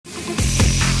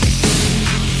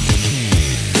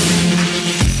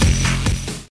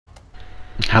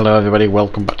Hello everybody,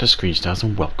 welcome back to Screenstars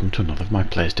and welcome to another of my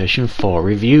PlayStation 4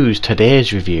 reviews.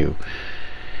 Today's review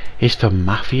is for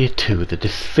Mafia 2, the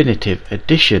definitive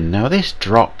edition. Now this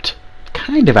dropped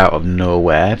kind of out of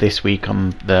nowhere this week on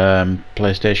the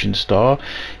PlayStation Store.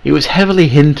 It was heavily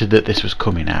hinted that this was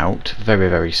coming out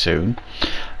very soon,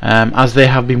 as they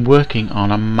have been working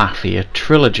on a Mafia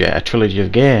trilogy, a trilogy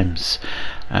of games.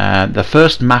 The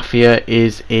first Mafia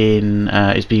is being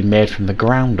made from the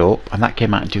ground up, and that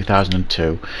came out in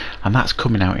 2002, and that's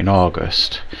coming out in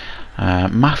August.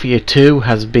 Mafia 2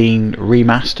 has been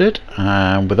remastered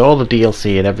with all the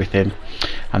DLC and everything,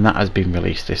 and that has been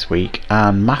released this week.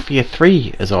 And Mafia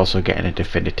 3 is also getting a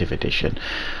definitive edition,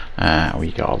 where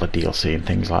you get all the DLC and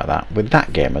things like that with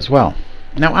that game as well.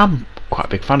 Now I'm quite a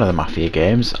big fan of the Mafia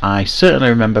games. I certainly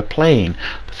remember playing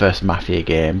the first Mafia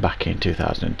game back in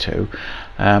 2002,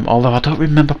 although I don't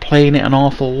remember playing it an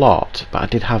awful lot, but I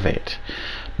did have it.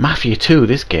 Mafia 2,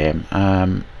 this game,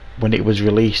 when it was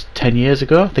released 10 years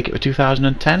ago, I think it was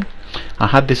 2010, I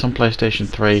had this on PlayStation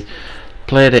 3,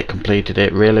 played it, completed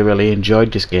it, really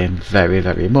enjoyed this game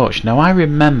very much. Now I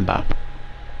remember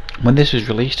when this was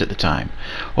released at the time,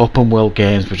 open world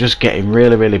games were just getting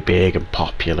really big and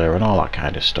popular and all that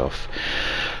kind of stuff.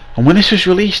 And when this was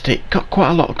released, it got quite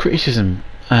a lot of criticism,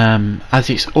 as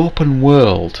its open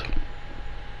world,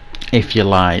 if you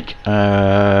like,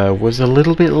 was a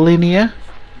little bit linear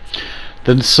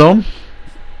than some.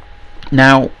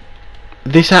 Now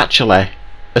this actually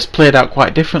has played out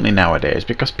quite differently nowadays,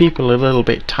 because people are a little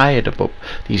bit tired of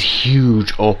these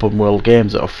huge open world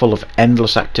games that are full of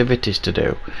endless activities to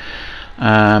do,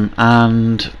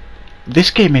 and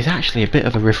this game is actually a bit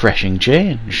of a refreshing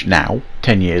change now,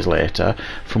 10 years later,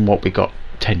 from what we got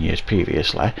 10 years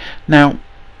previously. Now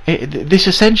this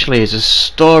essentially is a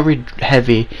story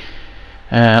heavy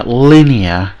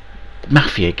linear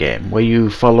Mafia game where you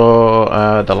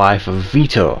follow the life of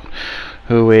Vito,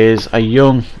 who is a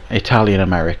young Italian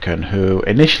American who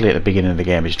initially at the beginning of the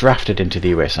game is drafted into the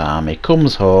US Army,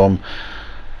 comes home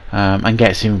and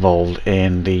gets involved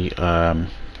in the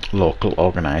local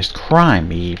organised crime.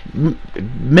 He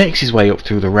makes his way up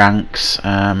through the ranks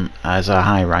as a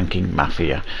high-ranking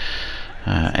Mafia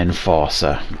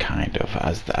enforcer, kind of,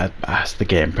 as the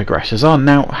game progresses on.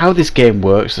 Now how this game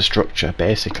works, the structure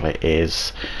basically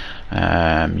is,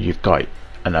 you've got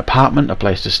an apartment, a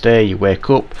place to stay, you wake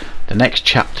up, the next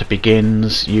chapter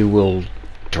begins, you will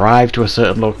drive to a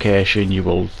certain location, you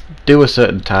will do a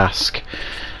certain task,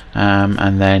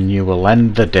 and then you will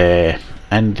end the day,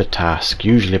 end the task,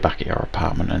 usually back at your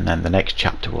apartment, and then the next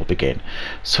chapter will begin.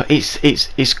 So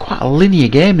it's quite a linear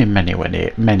game in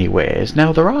many ways.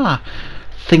 Now there are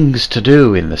things to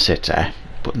do in the city,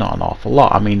 but not an awful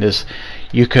lot. I mean,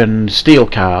 you can steal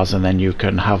cars and then you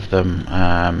can have them,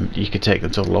 you can take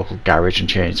them to the local garage and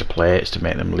change the plates to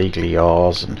make them legally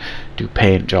yours, and do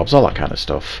paint jobs, all that kind of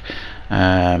stuff.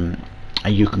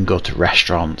 And you can go to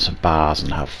restaurants and bars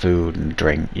and have food and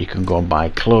drink. You can go and buy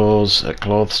clothes at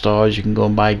clothes stores, you can go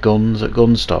and buy guns at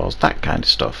gun stores, that kind of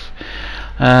stuff.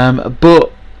 And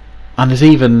there's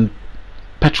even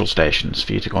petrol stations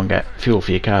for you to go and get fuel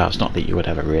for your cars. Not that you would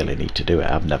ever really need to do it,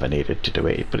 I've never needed to do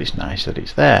it, but it's nice that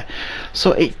it's there.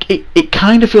 So it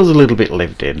kind of feels a little bit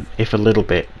lived in, if a little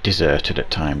bit deserted at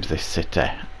times, this city,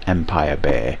 Empire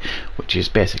Bay, which is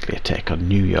basically a take on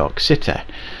New York City.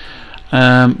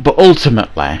 But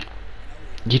ultimately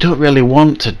you don't really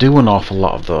want to do an awful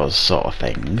lot of those sort of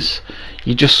things.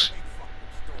 You just,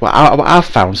 well, I've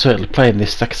found, certainly playing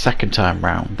this second time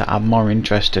round, that I'm more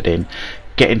interested in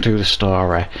getting through the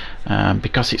story,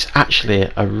 because it's actually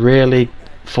a really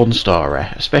fun story,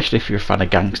 especially if you're a fan of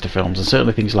gangster films, and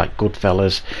certainly things like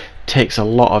Goodfellas takes a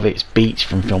lot of its beats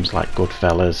from films like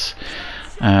Goodfellas,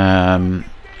 and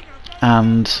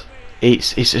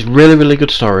it's a really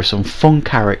good story, some fun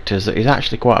characters that is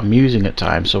actually quite amusing at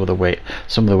times, some of the way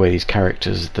these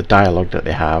characters, the dialogue that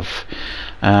they have,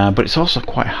 but it's also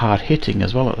quite hard hitting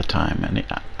as well at the time, and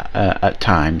at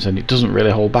times, and it doesn't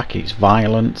really hold back its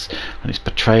violence and its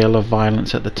portrayal of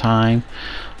violence at the time,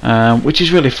 which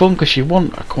is really fun, because you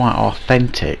want a quite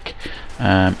authentic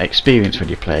experience when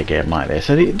you play a game like this,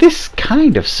 and this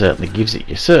kind of certainly gives it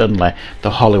you, certainly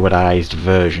the Hollywoodized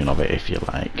version of it, if you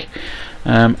like.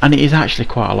 And it is actually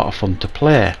quite a lot of fun to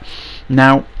play.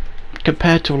 Now,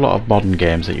 compared to a lot of modern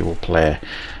games that you will play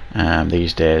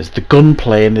these days, the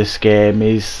gunplay in this game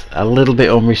is a little bit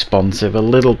unresponsive, a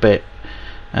little bit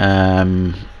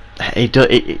very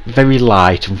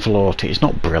light and floaty. It's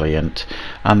not brilliant,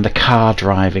 and the car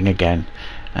driving again,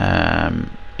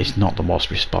 it's not the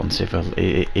most responsive.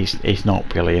 It's not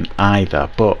brilliant either,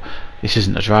 but This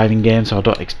isn't a driving game, so I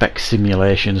don't expect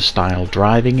simulation style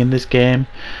driving in this game.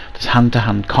 There's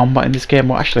hand-to-hand combat in this game,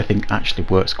 what I think actually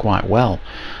works quite well.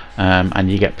 And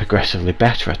you get progressively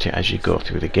better at it as you go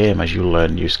through the game, as you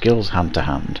learn new skills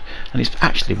hand-to-hand. And it's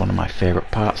actually one of my favourite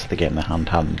parts of the game, the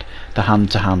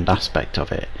hand-to-hand aspect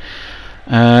of it.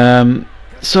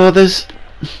 So there's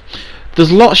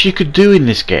lots you could do in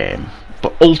this game,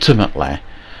 but ultimately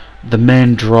the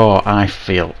main draw, I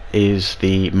feel, is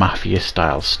the Mafia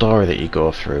style story that you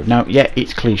go through. Now, yeah,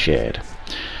 it's cliched,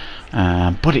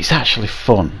 but it's actually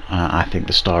fun. I think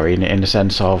the story, in the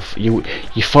sense of you're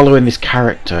following this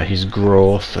character, his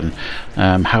growth, and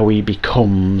how he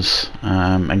becomes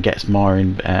and gets more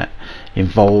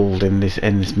involved in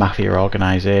this Mafia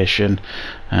organisation,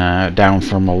 down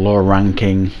from a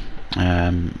low-ranking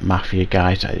Mafia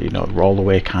guy to, all the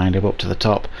way kind of up to the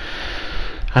top.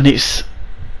 And it's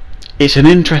an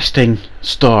interesting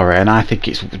story, and I think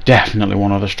it's definitely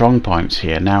one of the strong points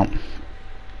here. Now,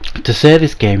 to say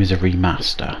this game is a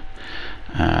remaster,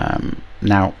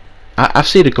 now I've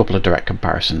seen a couple of direct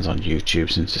comparisons on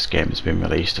YouTube since this game has been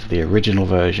released of the original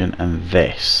version and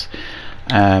this,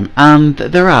 and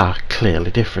there are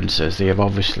clearly differences. They have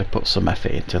obviously put some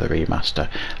effort into the remaster,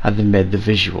 and they made the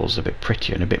visuals a bit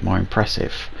prettier and a bit more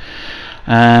impressive,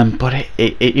 but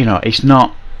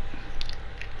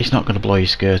it's not going to blow your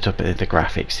skirt up at the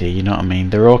graphics here, you know what I mean?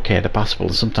 They're okay, they're passable,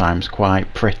 and sometimes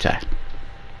quite pretty,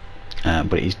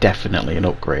 but it's definitely an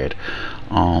upgrade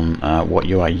on what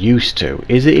you are used to.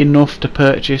 Is it enough to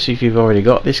purchase if you've already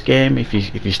got this game? If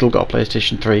you still got a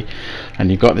PlayStation 3 and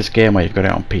you've got this game, or you've got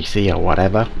it on PC or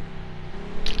whatever?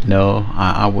 No,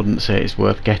 I wouldn't say it's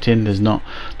worth getting. They've not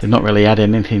really added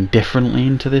anything differently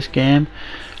into this game,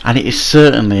 and it is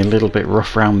certainly a little bit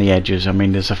rough around the edges. I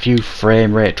mean, there's a few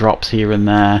frame rate drops here and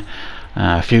there,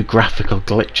 a few graphical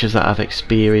glitches that I've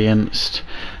experienced,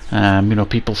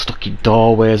 people stuck in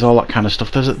doorways, all that kind of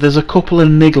stuff. There's a couple of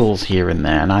niggles here and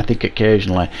there, and I think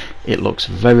occasionally it looks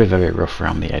very, very rough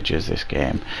around the edges, this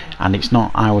game, and it's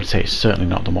not, I would say it's certainly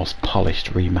not the most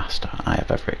polished remaster I have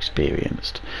ever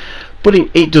experienced. But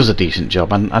it does a decent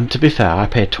job, and to be fair, I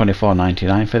paid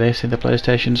 $24.99 for this in the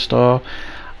PlayStation Store.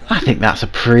 I think that's a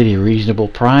pretty reasonable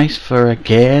price for a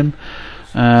game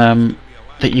that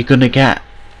you're going to get.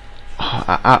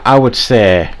 I would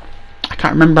say, I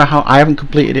can't remember how, I haven't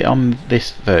completed it on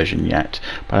this version yet,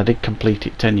 but I did complete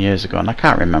it 10 years ago, and I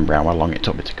can't remember how long it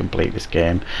took me to complete this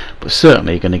game, but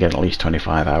certainly you're going to get at least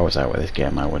 25 hours out of this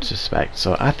game, I would suspect.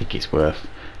 So I think it's worth,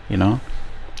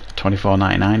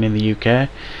 $24.99 in the UK.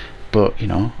 But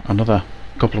another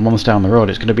couple of months down the road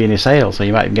it's going to be in a sale, so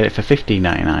you might even get it for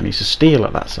 $15.99. It's a steal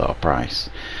at that sort of price.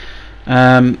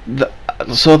 Like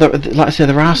I say,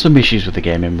 there are some issues with the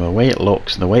game in the way it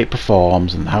looks and the way it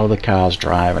performs and how the cars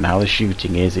drive and how the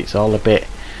shooting is. It's all a bit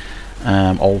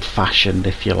old-fashioned,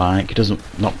 if you like.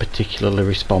 Not particularly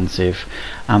responsive,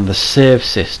 and the save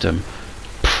system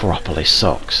properly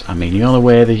sucks. I mean, the only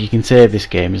way that you can save this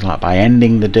game is like by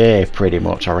ending the day, pretty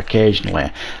much, or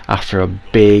occasionally after a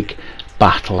big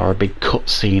battle or a big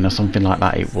cutscene or something like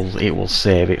that. It will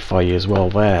save it for you as well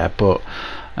there, but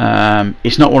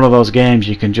it's not one of those games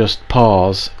you can just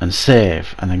pause and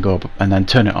save and then go and then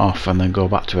turn it off and then go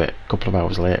back to it a couple of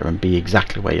hours later and be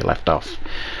exactly where you left off.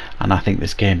 And I think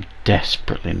this game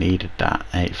desperately needed that.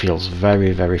 It feels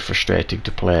very, very frustrating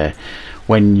to play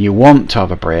when you want to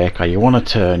have a break, or you want to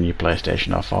turn your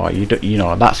PlayStation off, or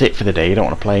that's it for the day, you don't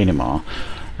want to play anymore.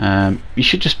 You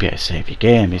should just be able to save your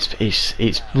game.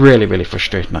 It's really, really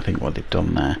frustrating, I think, what they've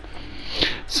done there.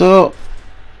 So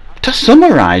to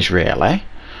summarise, really,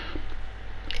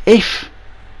 if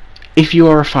you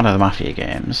are a fan of the Mafia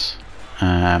games,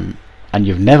 and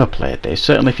you've never played this,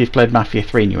 certainly if you've played Mafia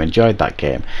 3 and you enjoyed that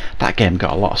game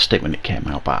got a lot of stick when it came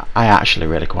out, but I actually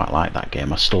really quite like that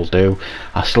game. I still do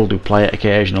play it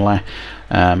occasionally.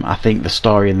 I think the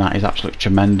story in that is absolutely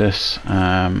tremendous,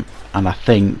 and I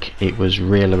think it was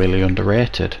really, really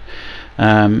underrated.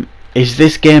 Is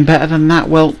this game better than that?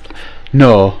 Well,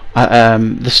 no.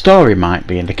 The story might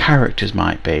be and the characters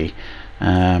might be,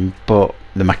 but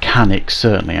the mechanics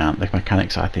certainly aren't. The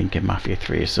mechanics, I think, in Mafia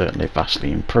 3 is certainly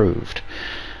vastly improved.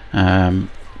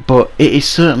 But it is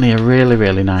certainly a really,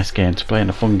 really nice game to play and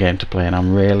a fun game to play, and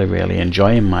I'm really, really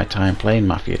enjoying my time playing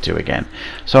Mafia 2 again.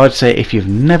 So I'd say if you've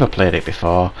never played it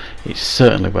before, it's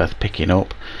certainly worth picking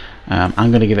up.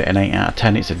 I'm going to give it an 8 out of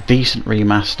 10. It's a decent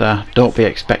remaster. Don't be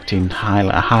expecting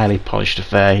a highly polished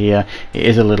affair here. It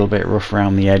is a little bit rough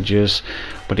around the edges,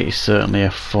 but it is certainly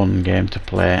a fun game to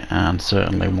play, and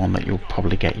certainly one that you'll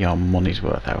probably get your money's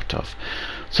worth out of.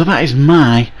 So that is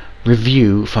my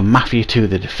review for Mafia 2,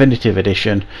 the definitive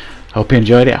edition. Hope you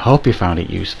enjoyed it. I hope you found it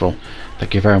useful.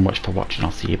 Thank you very much for watching.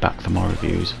 I'll see you back for more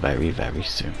reviews very, very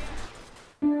soon.